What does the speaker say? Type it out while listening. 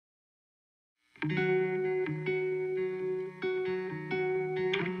Hello,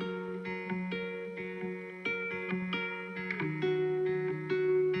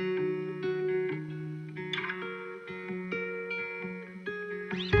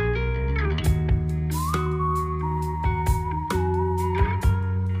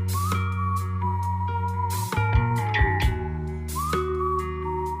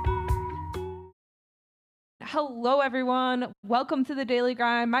 everyone. Welcome to the Daily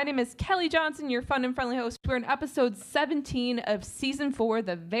Grind. My name is Kelly Johnson, your fun and friendly host. We're in episode 17 of season 4,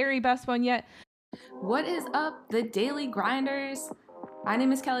 the very best one yet. What is up, the Daily Grinders? My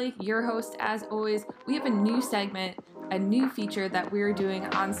name is Kelly, your host. As always, we have a new segment, a new feature that we're doing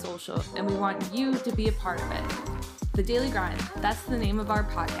on social, and we want you to be a part of it. The Daily Grind, that's the name of our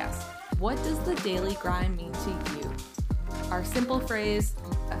podcast. What does the Daily Grind mean to you? Our simple phrase,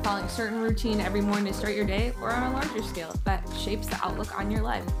 following a certain routine every morning to start your day, or on a larger scale that shapes the outlook on your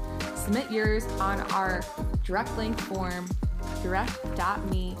life. Submit yours on our direct link form,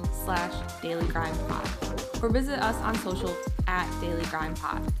 direct.me/dailygrindpod, or visit us on social at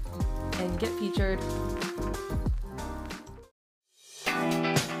dailygrindpod and get featured.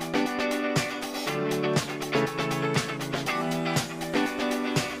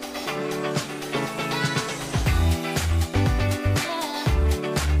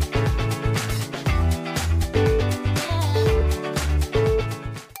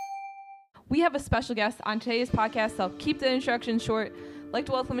 We have a special guest on today's podcast, so I'll keep the introduction short. I'd like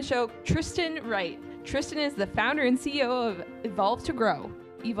to welcome to the show Tristan Wright. Tristan is the founder and CEO of Evolve to Grow.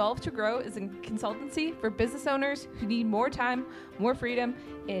 Evolve to Grow is a consultancy for business owners who need more time, more freedom,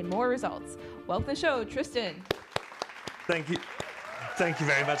 and more results. Welcome to the show, Tristan. Thank you. Thank you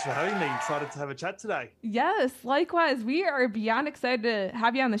very much for having me. Excited to have a chat today. Yes, likewise. We are beyond excited to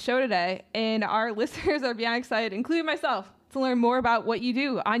have you on the show today, and our listeners are beyond excited, including myself, to learn more about what you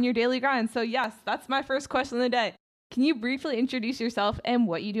do on your daily grind. So yes, that's my first question of the day. Can you briefly introduce yourself and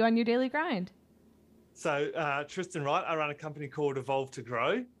what you do on your daily grind? So Tristan Wright, I run a company called Evolve to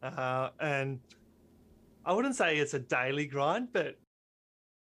Grow. And I wouldn't say it's a daily grind, but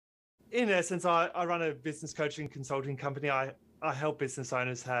in essence, I run a business coaching consulting company. I help business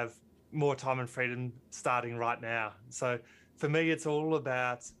owners have more time and freedom starting right now. So for me, it's all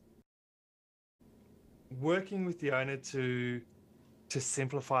about working with the owner to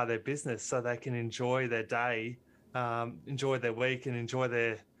simplify their business so they can enjoy their day, enjoy their week, and enjoy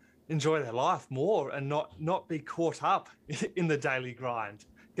their life more, and not be caught up in the daily grind.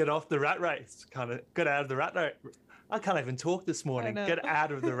 Get off the rat race, kind of get out of the rat race. I can't even talk this morning. Get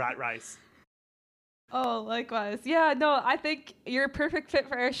out of the rat race. Oh, likewise. Yeah, no, I think you're a perfect fit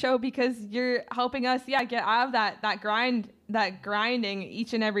for our show because you're helping us, get out of that grinding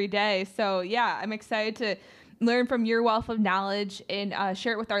each and every day. So yeah, I'm excited to learn from your wealth of knowledge and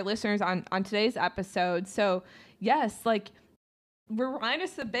share it with our listeners on today's episode. So yes, remind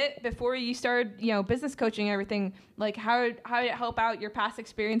us a bit before you started, business coaching and everything, how did it help out your past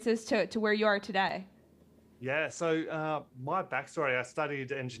experiences to where you are today? Yeah, so my backstory, I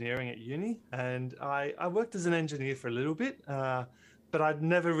studied engineering at uni, and I worked as an engineer for a little bit, but I'd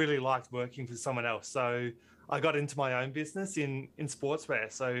never really liked working for someone else. So I got into my own business in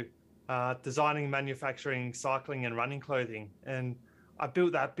sportswear, so designing, manufacturing, cycling and running clothing. And I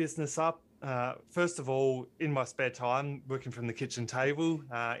built that business up, first of all, in my spare time, working from the kitchen table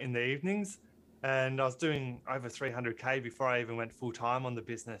in the evenings. And I was doing over 300K before I even went full time on the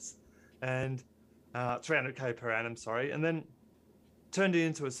business. And 300K per annum, sorry, and then turned it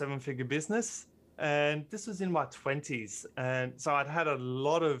into a 7-figure business. And this was in my 20s. And so I'd had a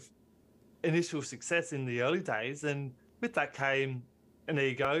lot of initial success in the early days. And with that came an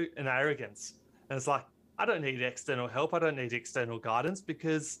ego and arrogance. And it's like, I don't need external help. I don't need external guidance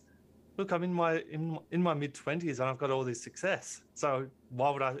because, look, I'm in my mid-20s and I've got all this success. So why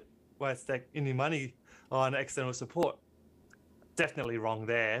would I waste any money on external support? Definitely wrong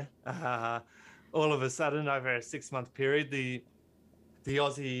there. All of a sudden, over a 6-month period, the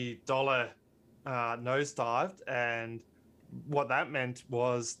Aussie dollar nosedived, and what that meant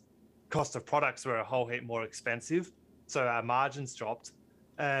was cost of products were a whole heap more expensive, so our margins dropped,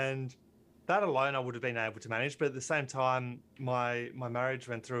 and that alone I would have been able to manage. But at the same time, my marriage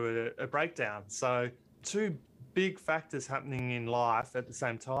went through a breakdown. So 2 big factors happening in life at the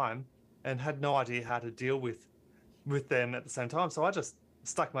same time, and had no idea how to deal with them at the same time. So I just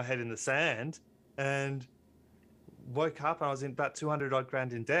stuck my head in the sand and woke up and I was in about 200 odd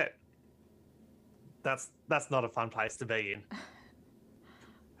grand in debt. That's not a fun place to be in.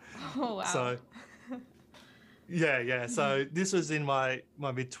 Oh, wow. So yeah. So this was in my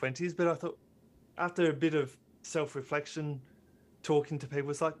mid-20s, but I thought after a bit of self-reflection, talking to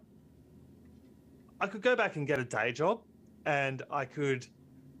people, it's like, I could go back and get a day job, and I could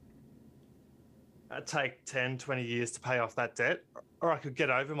take 10, 20 years to pay off that debt, or I could get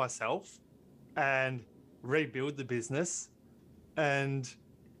over myself and rebuild the business and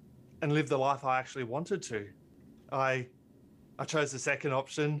live the life I actually wanted to. I chose the second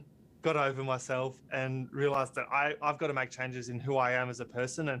option, got over myself, and realized that I've got to make changes in who I am as a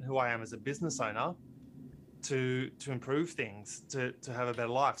person and who I am as a business owner to improve things, to have a better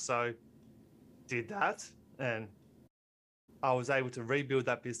life. So did that, and I was able to rebuild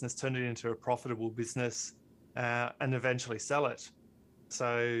that business, turn it into a profitable business, and eventually sell it.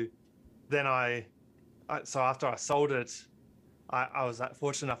 So then so after I sold it, I was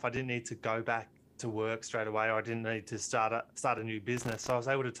fortunate enough I didn't need to go back to work straight away, or I didn't need to start a new business. So I was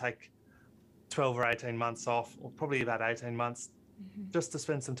able to take 12 or 18 months off, or probably about 18 months, just to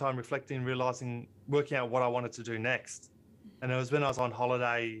spend some time reflecting, realizing, working out what I wanted to do next. And it was when I was on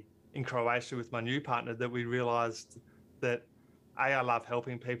holiday in Croatia with my new partner that we realized that I love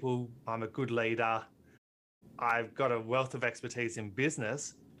helping people. I'm a good leader. I've got a wealth of expertise in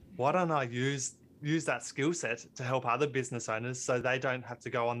business. Why don't I use that skill set to help other business owners so they don't have to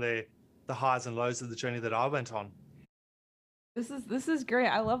go on the highs and lows of the journey that I went on? This is great.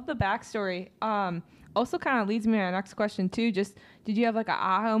 I love the backstory. Also kind of leads me to my next question too. Just, did you have like an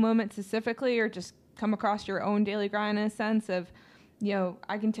aha moment specifically, or just come across your own daily grind in a sense of,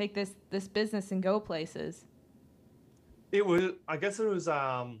 I can take this business and go places? I guess it was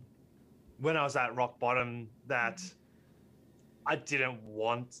when I was at rock bottom that I didn't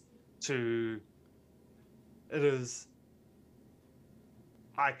want to.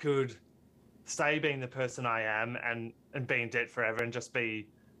 I could stay being the person I am and be in debt forever and just be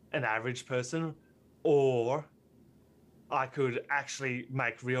an average person, or I could actually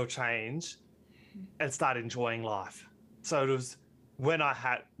make real change and start enjoying life. So it was when I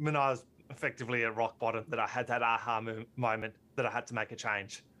was effectively at rock bottom that I had that aha moment that I had to make a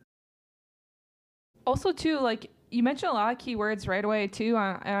change. Also too, like you mentioned a lot of keywords right away too in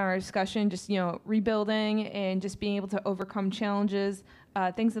our discussion, just, rebuilding and just being able to overcome challenges,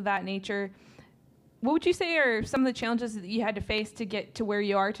 things of that nature. What would you say are some of the challenges that you had to face to get to where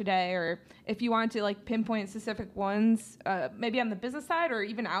you are today? Or if you wanted to like pinpoint specific ones, maybe on the business side or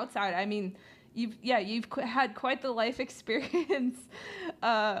even outside. I mean, you've had quite the life experience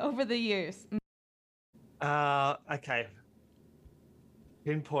over the years. Okay.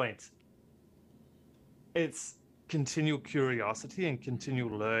 Pinpoint. It's continual curiosity and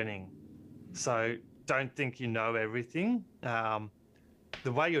continual learning. So don't think you know everything.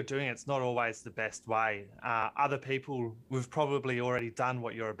 The way you're doing it's not always the best way. Other people, we've probably already done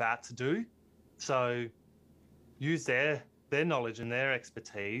what you're about to do. So use their knowledge and their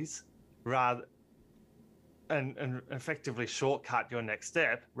expertise and effectively shortcut your next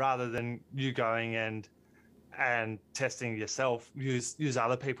step rather than you going and testing yourself. Use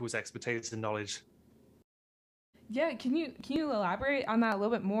other people's expertise and knowledge. Yeah, can you elaborate on that a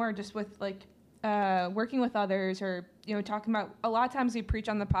little bit more, just with like working with others, or talking about, a lot of times we preach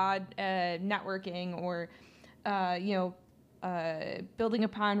on the pod networking, or building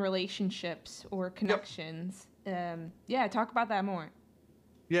upon relationships or connections. Yep. Talk about that more.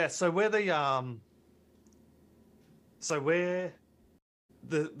 Yeah, so we're the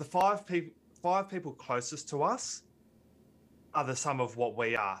five people closest to us are the sum of what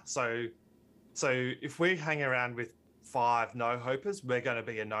we are. So if we hang around with 5 no-hopers, we're going to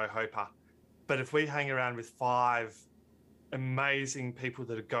be a no-hoper. But if we hang around with 5 amazing people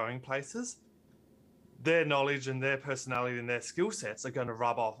that are going places, their knowledge and their personality and their skill sets are going to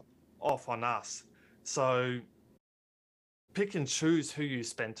rub off on us. So pick and choose who you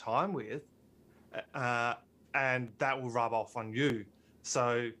spend time with, and that will rub off on you.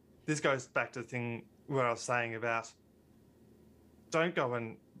 So this goes back to the thing where I was saying about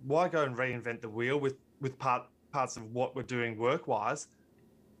why go and reinvent the wheel with parts of what we're doing work-wise.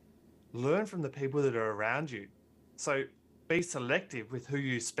 Learn from the people that are around you. So be selective with who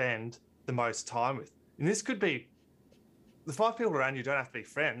you spend the most time with. And this could be, the 5 people around you don't have to be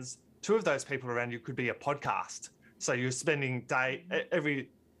friends. 2 of those people around you could be a podcast. So you're spending every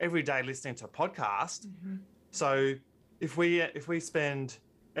day listening to a podcast. Mm-hmm. So if we spend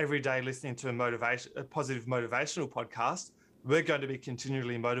every day listening to a positive motivational podcast, we're going to be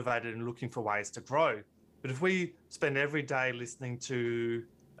continually motivated and looking for ways to grow. But if we spend every day listening to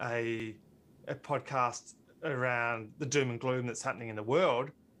a podcast around the doom and gloom that's happening in the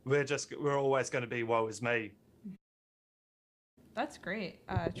world, we're always going to be woe is me. That's great,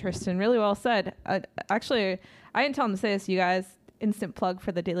 Tristan. Really well said. Actually, I didn't tell him to say this, you guys. Instant plug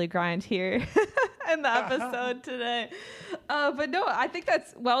for the Daily Grind here. in the episode today. But no, I think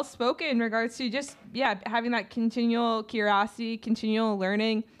that's well spoken in regards to just, having that continual curiosity, continual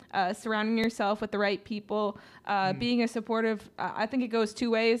learning, surrounding yourself with the right people, being a supportive, I think it goes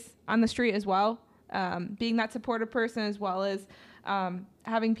two ways on the street as well. Being that supportive person, as well as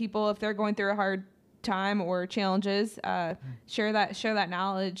having people, if they're going through a hard time or challenges, share that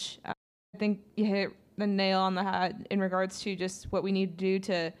knowledge. I think you hit the nail on the head in regards to just what we need to do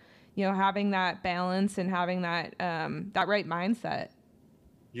to, having that balance and having that that right mindset.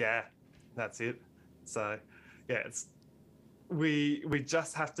 Yeah, that's it. So, we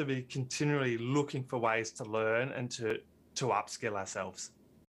just have to be continually looking for ways to learn and to upskill ourselves.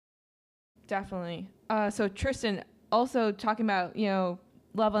 Definitely. So Tristan, also talking about,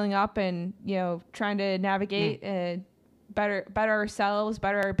 leveling up and, trying to navigate better ourselves,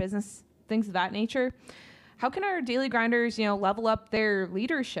 better our business, things of that nature. How can our daily grinders, level up their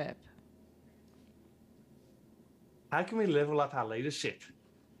leadership? How can we level up our leadership?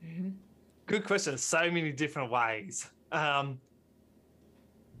 Mm-hmm. Good question. So many different ways. The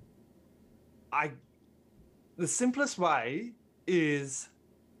simplest way is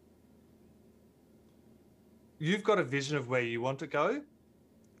you've got a vision of where you want to go.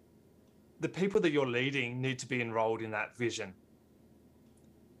 The people that you're leading need to be enrolled in that vision.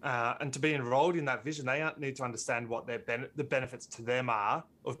 And to be enrolled in that vision, they need to understand what the benefits to them are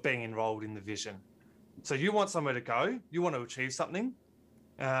of being enrolled in the vision. So you want somewhere to go, you want to achieve something.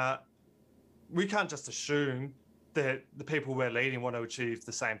 We can't just assume that the people we're leading want to achieve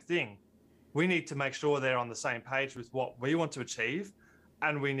the same thing. We need to make sure they're on the same page with what we want to achieve,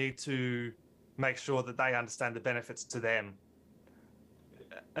 and we need to make sure that they understand the benefits to them.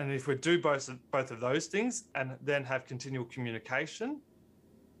 And if we do both of those things and then have continual communication,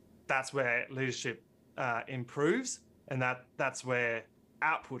 that's where leadership improves, and that's where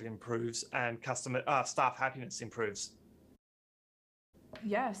output improves and staff happiness improves.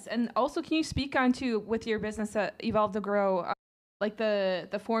 Yes, and also, can you speak on to with your business Evolve to Grow, like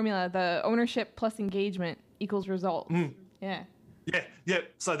the formula, the ownership plus engagement equals results? Yeah.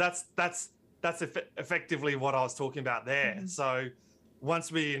 So that's effectively what I was talking about there. Mm-hmm. So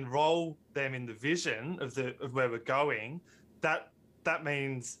once we enroll them in the vision of where we're going, that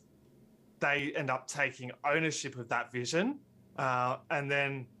means they end up taking ownership of that vision. And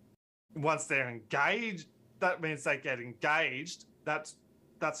then once they're engaged, that means they get engaged. That's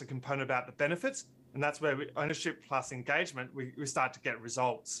a component about the benefits. And that's where ownership plus engagement, we start to get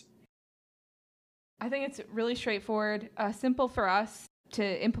results. I think it's really straightforward, simple for us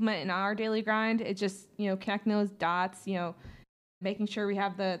to implement in our daily grind. It's just, connecting those dots, making sure we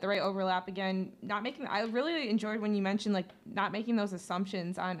have the right overlap. Again, I really enjoyed when you mentioned, like, not making those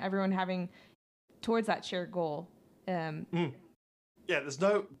assumptions on everyone having towards that shared goal.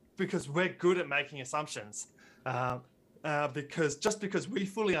 Because we're good at making assumptions. Because we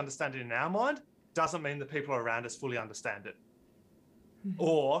fully understand it in our mind doesn't mean the people around us fully understand it. Mm-hmm.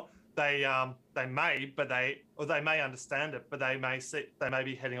 Or they may understand it, but they may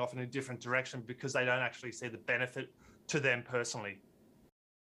be heading off in a different direction because they don't actually see the benefit to them personally.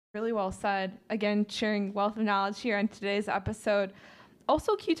 Really well said. Again, sharing wealth of knowledge here on today's episode.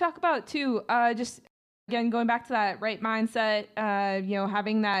 Also, can you talk about too, just again, going back to that right mindset,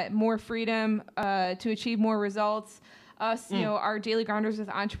 having that more freedom to achieve more results. Us, our daily grinders with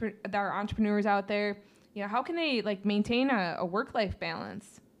our entrepreneurs out there, how can they maintain a work-life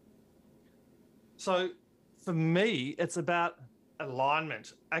balance? So for me, it's about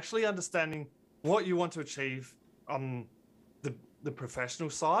alignment, actually understanding what you want to achieve on the professional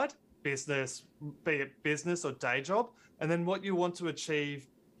side, be it business or day job, and then what you want to achieve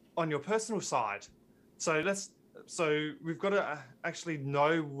on your personal side. So we've got to actually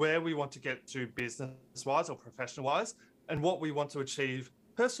know where we want to get to business-wise or professional-wise, and what we want to achieve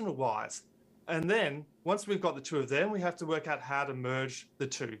personal-wise. And then once we've got the two of them, we have to work out how to merge the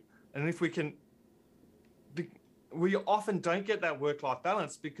two. And if we can, we often don't get that work-life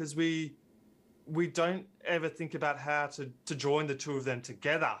balance because we don't ever think about how to join the two of them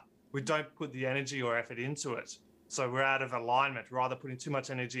together. We don't put the energy or effort into it. So we're out of alignment. We're either putting too much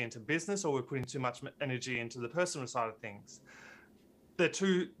energy into business or we're putting too much energy into the personal side of things. They're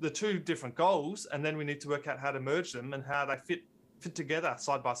two different goals, and then we need to work out how to merge them and how they fit together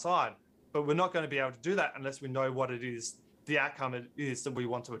side by side. But we're not going to be able to do that unless we know what it is, the outcome it is that we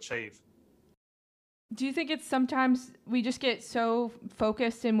want to achieve. Do you think it's sometimes we just get so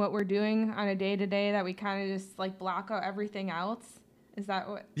focused in what we're doing on a day-to-day that we kind of just block out everything else? Is that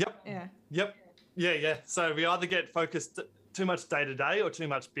what? Yep. Yeah. Yep. Yeah. So we either get focused too much day-to-day or too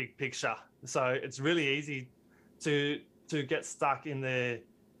much big picture. So it's really easy to get stuck in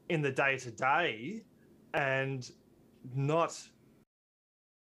in the day-to-day and not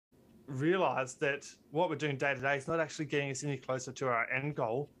realize that what we're doing day-to-day is not actually getting us any closer to our end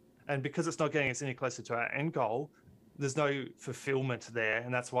goal. And because it's not getting us any closer to our end goal, there's no fulfillment there.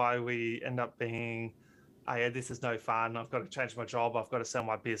 And that's why we end up being, oh yeah, this is no fun. I've got to change my job. I've got to sell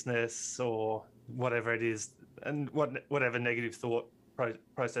my business or whatever it is. And whatever negative thought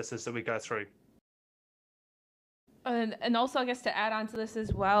processes that we go through. And also, I guess to add on to this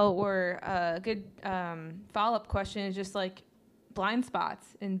as well, or a good follow-up question is just like blind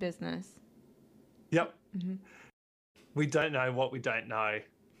spots in business. Yep. Mm-hmm. We don't know what we don't know.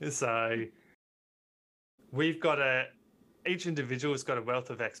 So each individual has got a wealth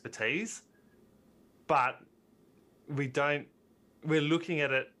of expertise, but we're looking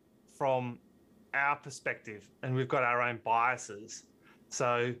at it from our perspective and we've got our own biases.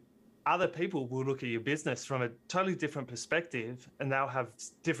 So other people will look at your business from a totally different perspective and they'll have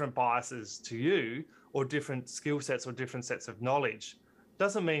different biases to you or different skill sets or different sets of knowledge.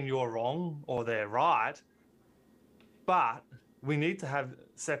 Doesn't mean you're wrong or they're right, but we need to have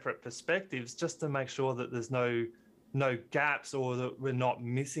separate perspectives just to make sure that there's no gaps or that we're not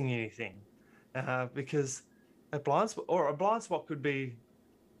missing anything. Because a blind spot could be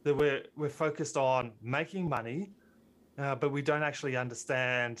that we're focused on making money, but we don't actually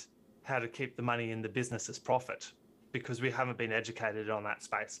understand how to keep the money in the business as profit because we haven't been educated on that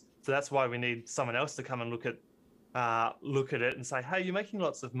space. So that's why we need someone else to come and look at it and say, hey, you're making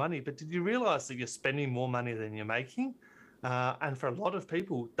lots of money, but did you realize that you're spending more money than you're making? And for a lot of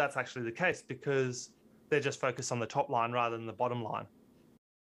people, that's actually the case because they're just focused on the top line rather than the bottom line.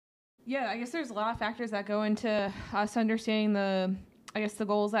 Yeah, I guess there's a lot of factors that go into us understanding the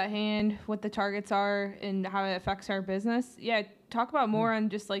goals at hand, what the targets are, and how it affects our business. Yeah, talk about more on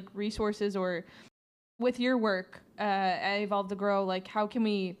just like resources or with your work at Evolve to Grow, like how can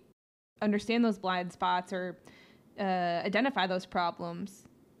we understand those blind spots or identify those problems?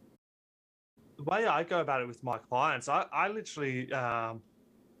 The way I go about it with my clients, I literally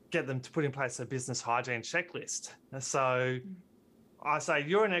get them to put in place a business hygiene checklist. So I say,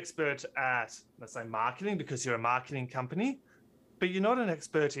 you're an expert at, let's say, marketing because you're a marketing company, but you're not an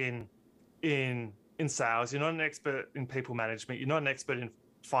expert in sales. You're not an expert in people management. You're not an expert in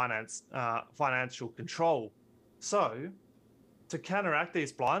finance, financial control. So to counteract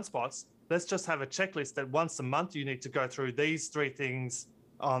these blind spots, let's just have a checklist that once a month you need to go through these three things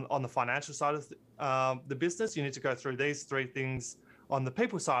on the financial side of the business. You need to go through these three things on the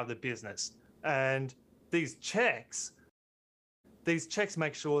people side of the business. And these checks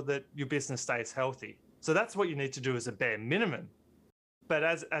make sure that your business stays healthy. So that's what you need to do as a bare minimum. But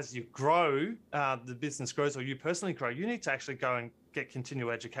as you grow, the business grows or you personally grow, you need to actually go and get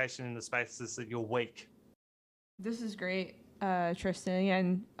continual education in the spaces that you're weak. This is great, Tristan,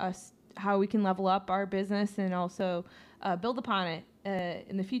 and us how we can level up our business and also build upon it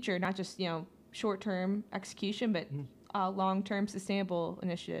in the future, not just short-term execution, but long-term sustainable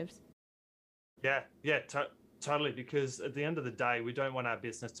initiatives. Yeah, totally. Because at the end of the day, we don't want our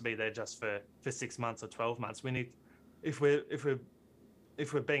business to be there just for 6 months or 12 months. We need, if we're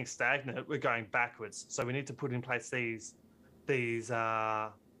being stagnant, we're going backwards. So we need to put in place these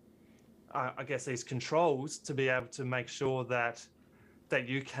controls to be able to make sure that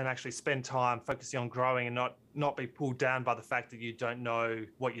you can actually spend time focusing on growing and not be pulled down by the fact that you don't know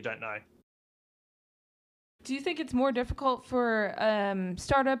what you don't know. Do you think it's more difficult for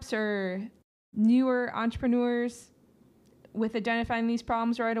startups or newer entrepreneurs with identifying these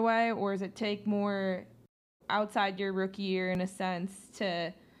problems right away, or does it take more outside your rookie year in a sense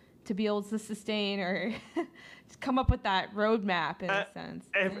to be able to sustain or come up with that roadmap in a sense?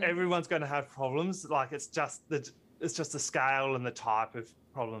 Everyone's going to have problems. Like it's just the scale and the type of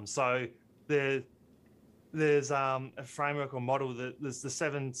problem. So there's a framework or model that there's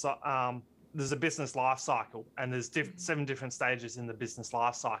there's a business life cycle, and there's 7 different stages in the business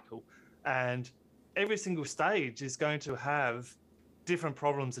life cycle, and every single stage is going to have different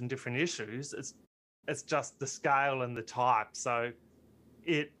problems and different issues. It's just the scale and the type. So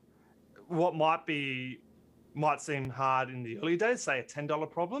what might seem hard in the early days, say a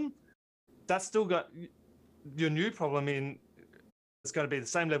 $10 problem, that's still got your new problem it's going to be the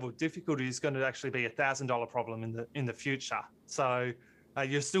same level of difficulty. Is going to actually be $1,000 problem in the future. So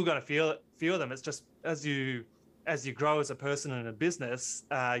you're still going to feel them. It's just as you grow as a person in a business,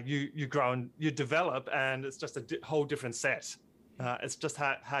 you grow and you develop, and it's just a whole different set. It's just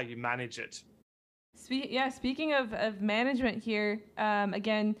how you manage it. Speaking of management here,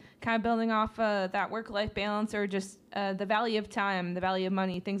 again, kind of building off that work-life balance or just the value of time, the value of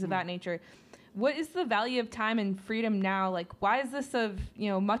money, things of that nature. What is the value of time and freedom now? Like, why is this of,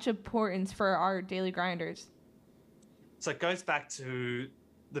 much importance for our daily grinders? So it goes back to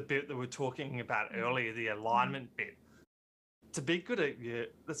the bit that we were talking about earlier, the alignment bit. To be good at your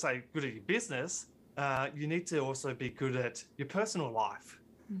business, you need to also be good at your personal life.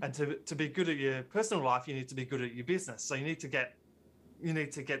 And to be good at your personal life, you need to be good at your business. So you need to get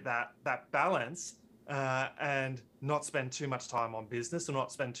that balance, and not spend too much time on business or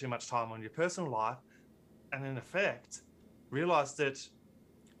not spend too much time on your personal life. And in effect, realize that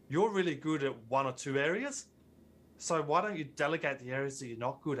you're really good at one or two areas. So why don't you delegate the areas that you're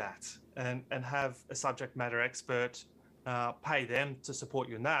not good at, and have a subject matter expert, pay them to support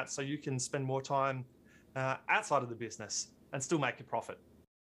you in that, so you can spend more time outside of the business and still make a profit.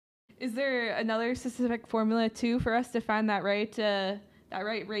 Is there another specific formula too for us to find that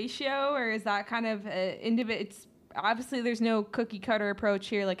right ratio, or is that kind of individual? It's obviously there's no cookie cutter approach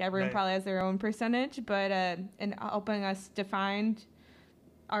here. Like everyone probably has their own percentage, but in helping us define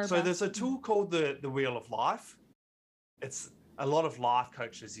our. So there's a tool called the Wheel of Life. It's a lot of life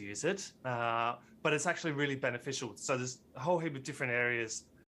coaches use it, but it's actually really beneficial. So there's a whole heap of different areas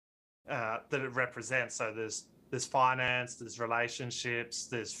that it represents. So there's finance, there's relationships,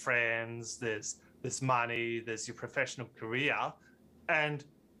 there's friends, there's money, there's your professional career. And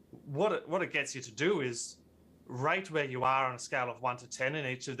what it gets you to do is rate where you are on a scale of 1 to 10 in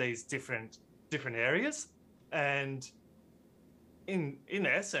each of these different areas. And in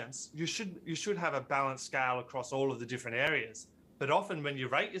essence, you should have a balanced scale across all of the different areas. But often when you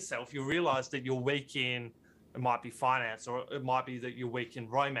rate yourself, you realize that you're weak in, it might be finance, or it might be that you're weak in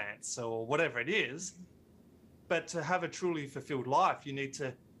romance, or whatever it is. But to have a truly fulfilled life, you need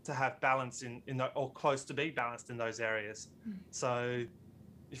to have balance or close to be balanced in those areas. So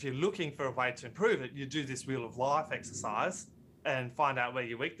if you're looking for a way to improve it, you do this Wheel of Life exercise and find out where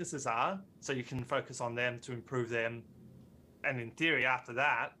your weaknesses are, so you can focus on them to improve them. And in theory, after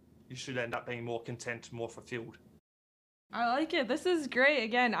that, you should end up being more content, more fulfilled. I like it. This is great.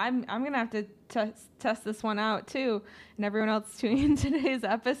 Again, I'm gonna have to test this one out too, and everyone else tuning in today's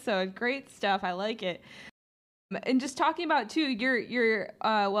episode. Great stuff. I like it. And just talking about too, your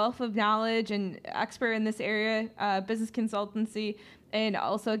wealth of knowledge and expert in this area, business consultancy, and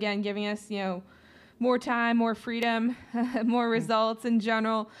also again giving us more time, more freedom, more results in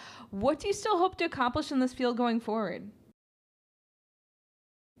general. What do you still hope to accomplish in this field going forward?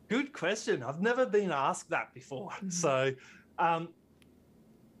 Good question. I've never been asked that before. So for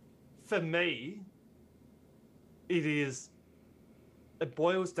me, it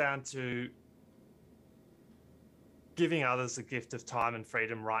boils down to giving others a gift of time and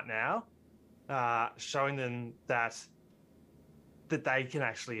freedom right now, showing them that they can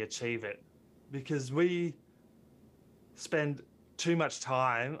actually achieve it, because we spend too much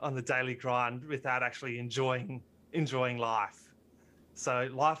time on the daily grind without actually enjoying life. So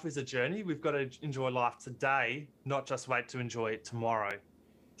life is a journey. We've got to enjoy life today, not just wait to enjoy it tomorrow.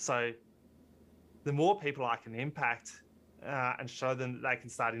 So the more people I can impact and show them that they can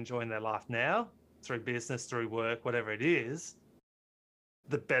start enjoying their life now, through business, through work, whatever it is,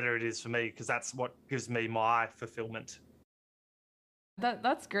 the better it is for me, because that's what gives me my fulfillment.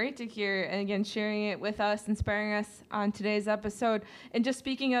 That's great to hear. And again, sharing it with us, inspiring us on today's episode. And just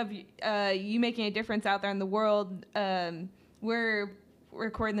speaking of you making a difference out there in the world, we're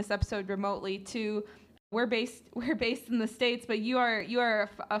recording this episode remotely too. We're based in the States, but you are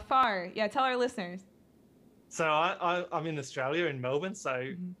afar. Yeah, tell our listeners. So I'm in Australia, in Melbourne.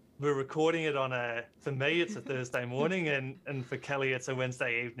 So we're recording it for me, it's a Thursday morning, and for Kelly, it's a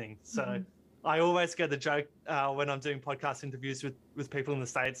Wednesday evening. So I always get the joke when I'm doing podcast interviews with people in the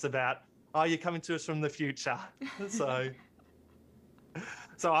States about, oh, you're coming to us from the future. So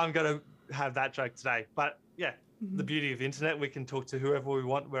I'm going to have that joke today. But yeah, the beauty of internet, we can talk to whoever we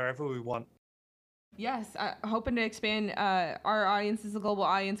want, wherever we want. Yes, hoping to expand our audience as a global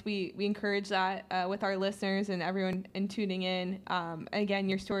audience. We encourage that with our listeners and everyone in tuning in. Again,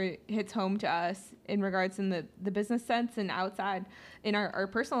 your story hits home to us in regards in the business sense and outside in our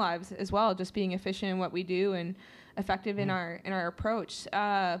personal lives as well, just being efficient in what we do and effective in our approach.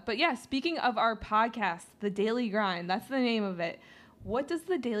 But yeah, speaking of our podcast, The Daily Grind, that's the name of it. What does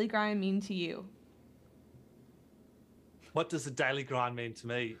The Daily Grind mean to you? What does The Daily Grind mean to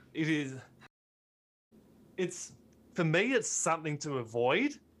me? For me, it's something to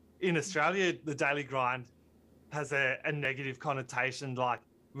avoid. In Australia, the daily grind has a negative connotation, like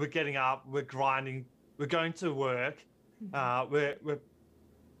we're getting up, we're grinding, we're going to work, we're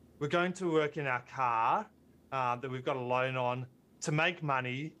going to work in our car that we've got a loan on to make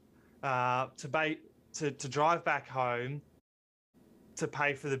money, to drive back home, to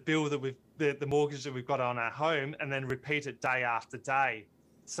pay for the bill that the mortgage that we've got on our home and then repeat it day after day.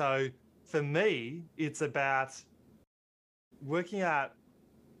 So for me, it's about working out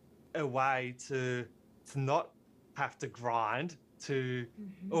a way to not have to grind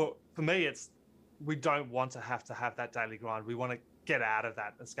or for me, we don't want to have that daily grind. We want to get out of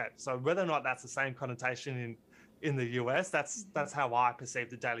that escape. So whether or not that's the same connotation in the US, that's how I perceive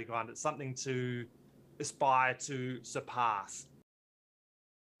the daily grind. It's something to aspire to surpass.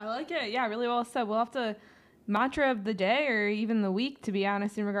 I like it. Yeah, really well said. We'll have to mantra of the day or even the week, to be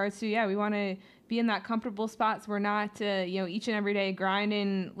honest, in regards to, we want to be in that comfortable spot. So we're not, each and every day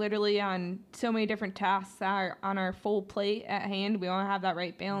grinding literally on so many different tasks that are on our full plate at hand. We want to have that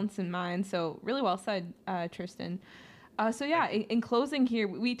right balance in mind. So really well said, Tristan. In closing here,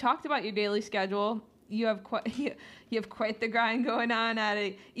 we talked about your daily schedule. You have quite the grind going on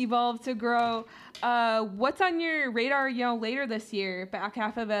at Evolve to Grow. What's on your radar, later this year, back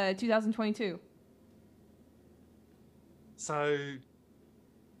half of 2022? So,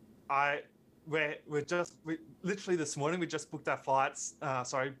 we literally this morning we just booked our flights.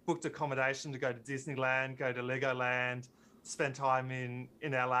 Booked accommodation to go to Disneyland, go to Legoland, spend time in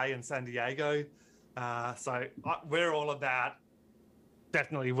LA and San Diego. We're all about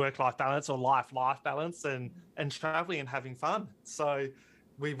definitely work-life balance or life balance and traveling and having fun. So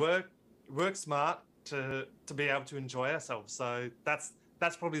we work smart to be able to enjoy ourselves. So that's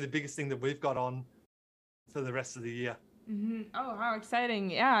probably the biggest thing that we've got on for the rest of the year. Mm-hmm. Oh, how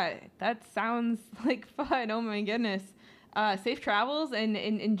exciting. Yeah, that sounds like fun. Oh my goodness. Safe travels and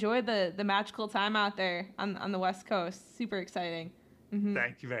enjoy the magical time out there on the West Coast. Super exciting. Mm-hmm.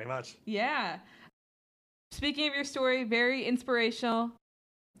 Thank you very much. Yeah. Speaking of your story, very inspirational.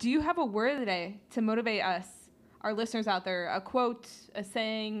 Do you have a word today to motivate us, our listeners out there? A quote, a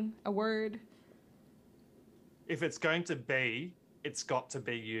saying, a word? If it's going to be, it's got to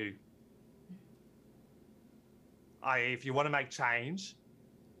be you. If you want to make change,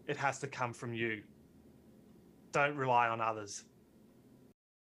 it has to come from you. Don't rely on others.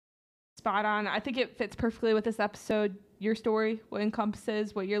 Spot on. I think it fits perfectly with this episode. Your story, what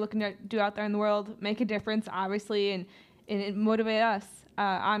encompasses, what you're looking to do out there in the world, make a difference, obviously, and motivate us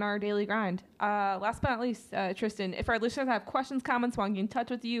on our daily grind. Last but not least, Tristan, if our listeners have questions, comments, want to get in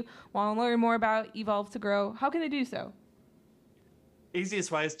touch with you, want to learn more about Evolve to Grow, how can they do so?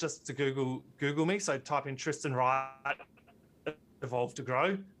 Easiest way is just to Google me. So type in Tristan Wright, Evolve to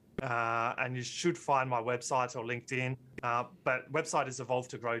Grow, and you should find my website or LinkedIn. But website is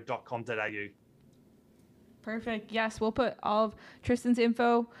evolvetogrow.com.au. Perfect. Yes, we'll put all of Tristan's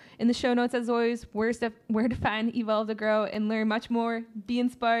info in the show notes as always. Where to find Evolve to Grow and learn much more. Be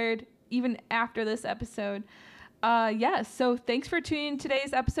inspired even after this episode. So thanks for tuning in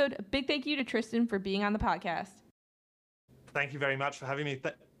today's episode. A big thank you to Tristan for being on the podcast. Thank you very much for having me.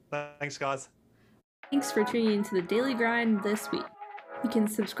 Thanks, guys. Thanks for tuning into the Daily Grind this week. You can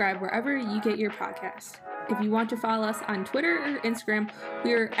subscribe wherever you get your podcast. If you want to follow us on Twitter or Instagram,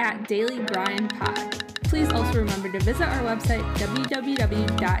 we are at Daily Grind Pod. Please also remember to visit our website,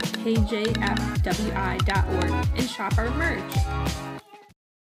 www.kjfwi.org, and shop our merch.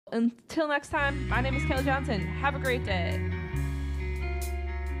 Until next time, my name is Kelly Johnson. Have a great day.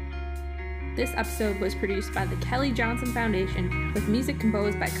 This episode was produced by the Kelly Johnson Foundation with music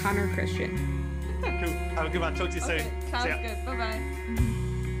composed by Connor Christian. Cool. Have a good one. Talk to you soon. Sounds good. Bye-bye.